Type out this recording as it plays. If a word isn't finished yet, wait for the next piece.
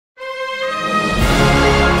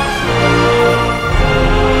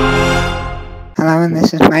Hello, and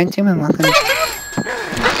this is MindTube, and welcome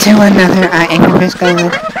to another Angry Birds Go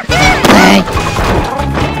Play.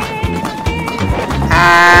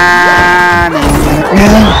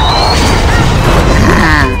 No.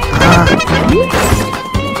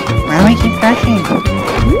 Why do I keep crashing?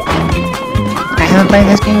 I haven't played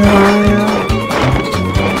this game in a while.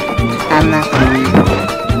 I'm not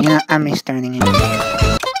going. You know, I'm restarting it.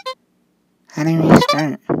 How do you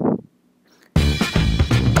restart?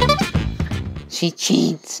 She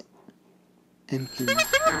cheats. I'm kidding.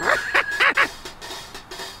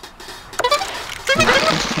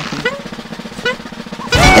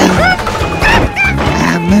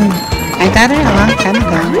 Move. I got her a long time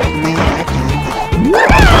ago.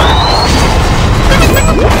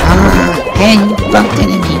 Hey, you bumped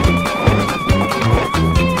into me.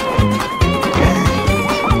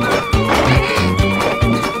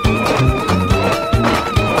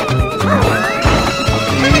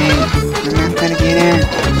 I'm not gonna get her.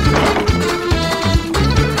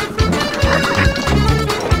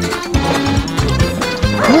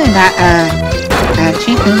 Ooh, I got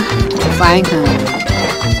Chiku flying home.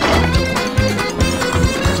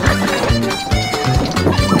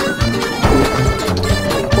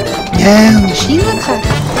 No, she looks like...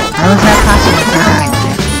 How is that possible?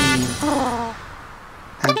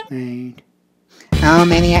 Upgrade. Oh,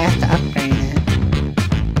 maybe I have to upgrade it.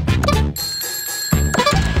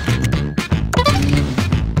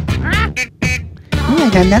 Ooh, I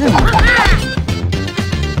got another one.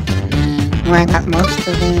 Oh, I got most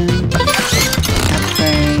of them.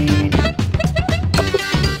 Upgrade.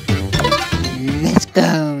 Let's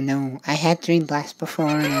go. No, I had 3 blasts before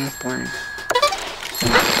and I was born.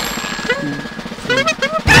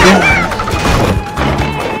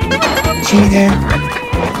 Cheater!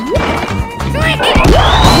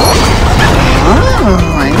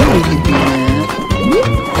 Oh, I know we can do that.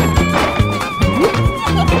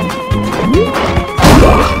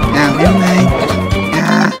 Now, never mind.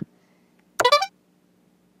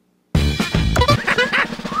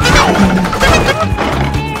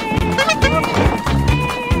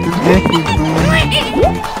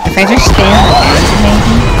 If I just stay on the edge,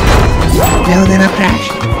 maybe? No, then I'll crash.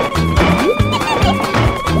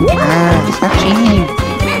 Stop cheating.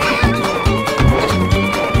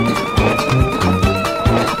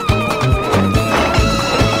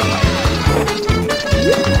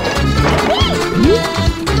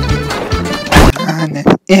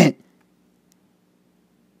 That's it.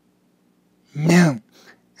 No.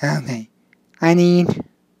 Okay. I need...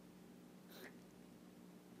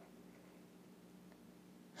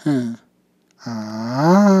 Oh.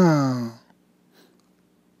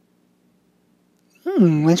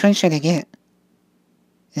 Which one should I get?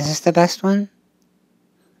 Is this the best one?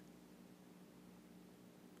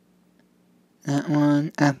 That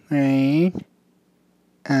one, upgrade.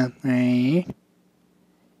 Upgrade.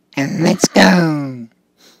 And let's go!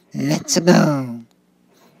 Let's go!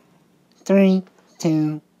 3,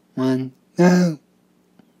 2, 1, go!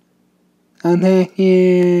 I'm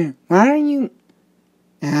here! Why are you...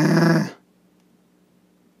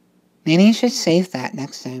 Maybe you should save that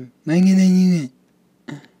next time. Why did I do it?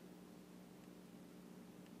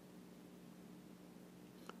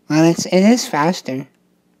 Well, it is faster.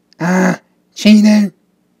 Cheater!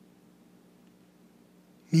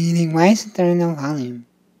 Meaning, why isn't there no volume?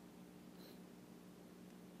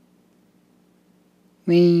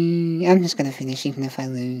 I'm just gonna finish even if I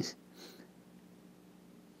lose.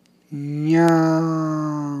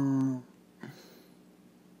 No.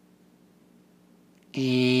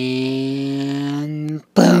 And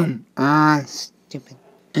boom! Stupid.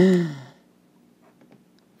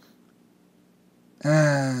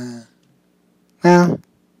 Well,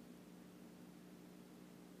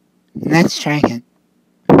 let's try it.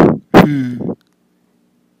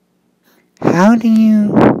 How do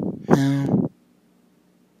you... No.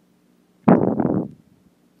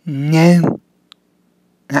 No.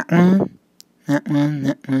 That one. That one.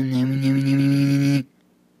 That one.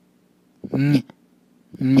 No.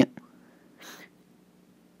 No.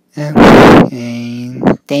 Okay.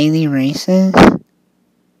 Daily races.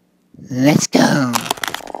 Let's go.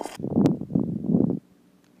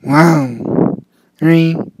 Whoa.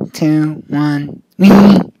 3, 2, 1.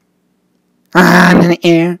 Wee. I'm in the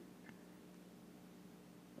air.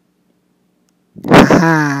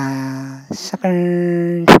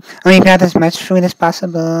 Suckers. Oh, you got as much food as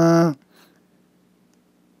possible.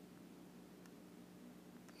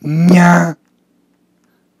 No.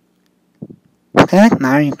 I feel like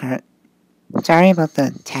Mario Kart. Sorry about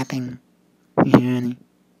the tapping. You hear any?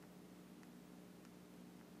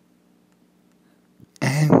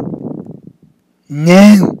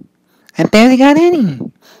 No! I barely got any.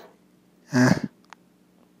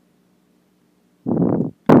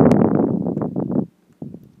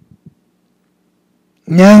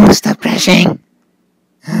 No, stop crashing.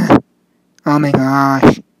 Oh my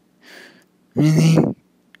gosh. Really?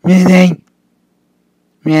 Really?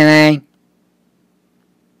 Really?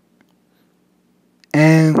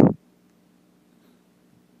 Oh.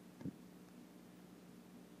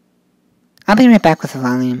 I'll be right back with the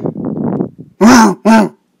volume. Whoa!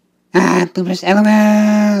 Whoa! Ah, bloopers,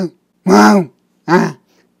 LMO! Whoa! Ah!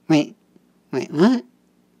 Wait, what?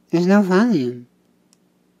 There's no volume.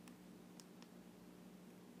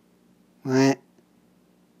 What?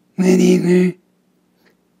 Whatever.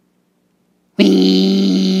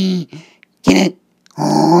 Whee! Get it?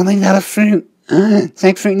 Oh, they got a fruit. It's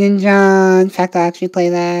like Fruit Ninja. In fact, I'll actually play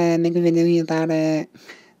that and make a video about it.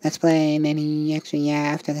 Let's play maybe actually,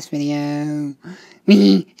 yeah, after this video.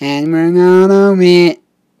 Whee! And we're gonna win.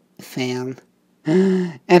 Failed.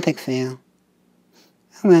 Epic fail.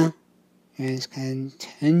 Oh well. Let's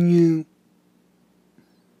continue.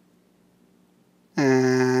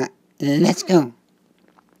 Let's go.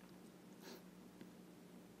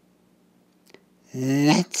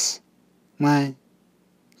 Let's one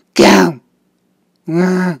go.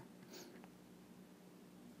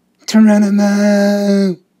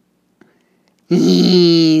 Geronimo.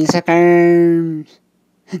 Yee, suckers.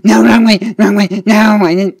 No, wrong way. No, I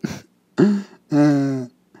didn't.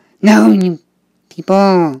 No, you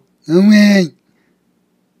people. No way.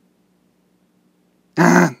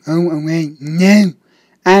 Go away. No.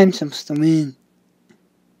 I'm supposed to win.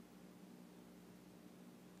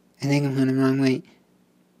 I think I'm going the wrong way.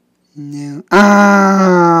 No.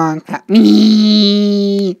 Crap.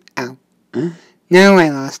 Me. Ow. No, I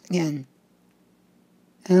lost again.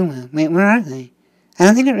 Oh well. Wait, where are they? I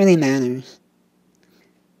don't think it really matters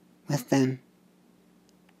with them.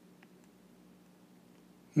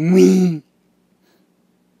 Wee.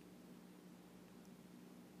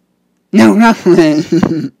 No, wrong way.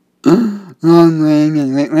 Wrong way.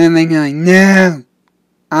 Wait, where am I going? No.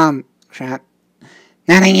 Crap.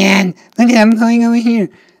 Not again. Look at I'm going over here.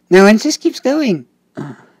 No, it just keeps going.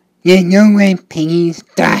 Yeah, no way, piggies.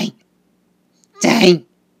 Die. Die.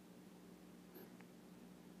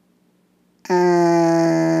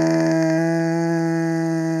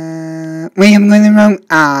 Wait, I'm going the wrong...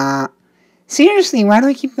 Seriously, why do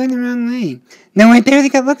I keep going the wrong way? No, I barely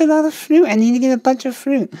got... Look at all the fruit. I need to get a bunch of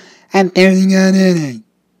fruit. I barely got any.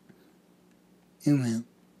 Oh well.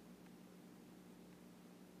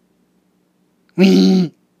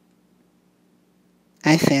 Whee!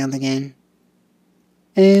 I failed again.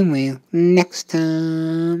 Oh well. Next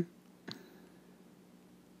time.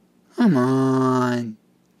 Come on.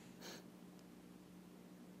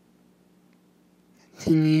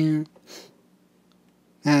 Continue.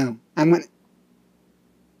 Oh, I'm gonna...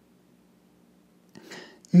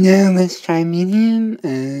 No, let's try medium.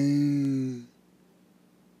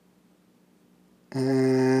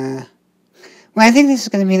 Well, I think this is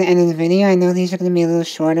going to be the end of the video. I know these are going to be a little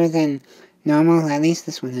shorter than normal. At least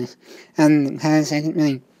this one is. Because I didn't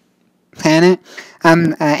really plan it.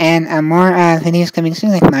 And more videos coming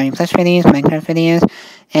soon, like Mario Plus videos, Minecraft videos,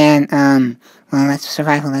 and, well,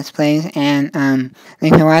 survival Let's Plays. And,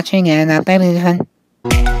 thanks for watching, and, bye, Bigluigifan.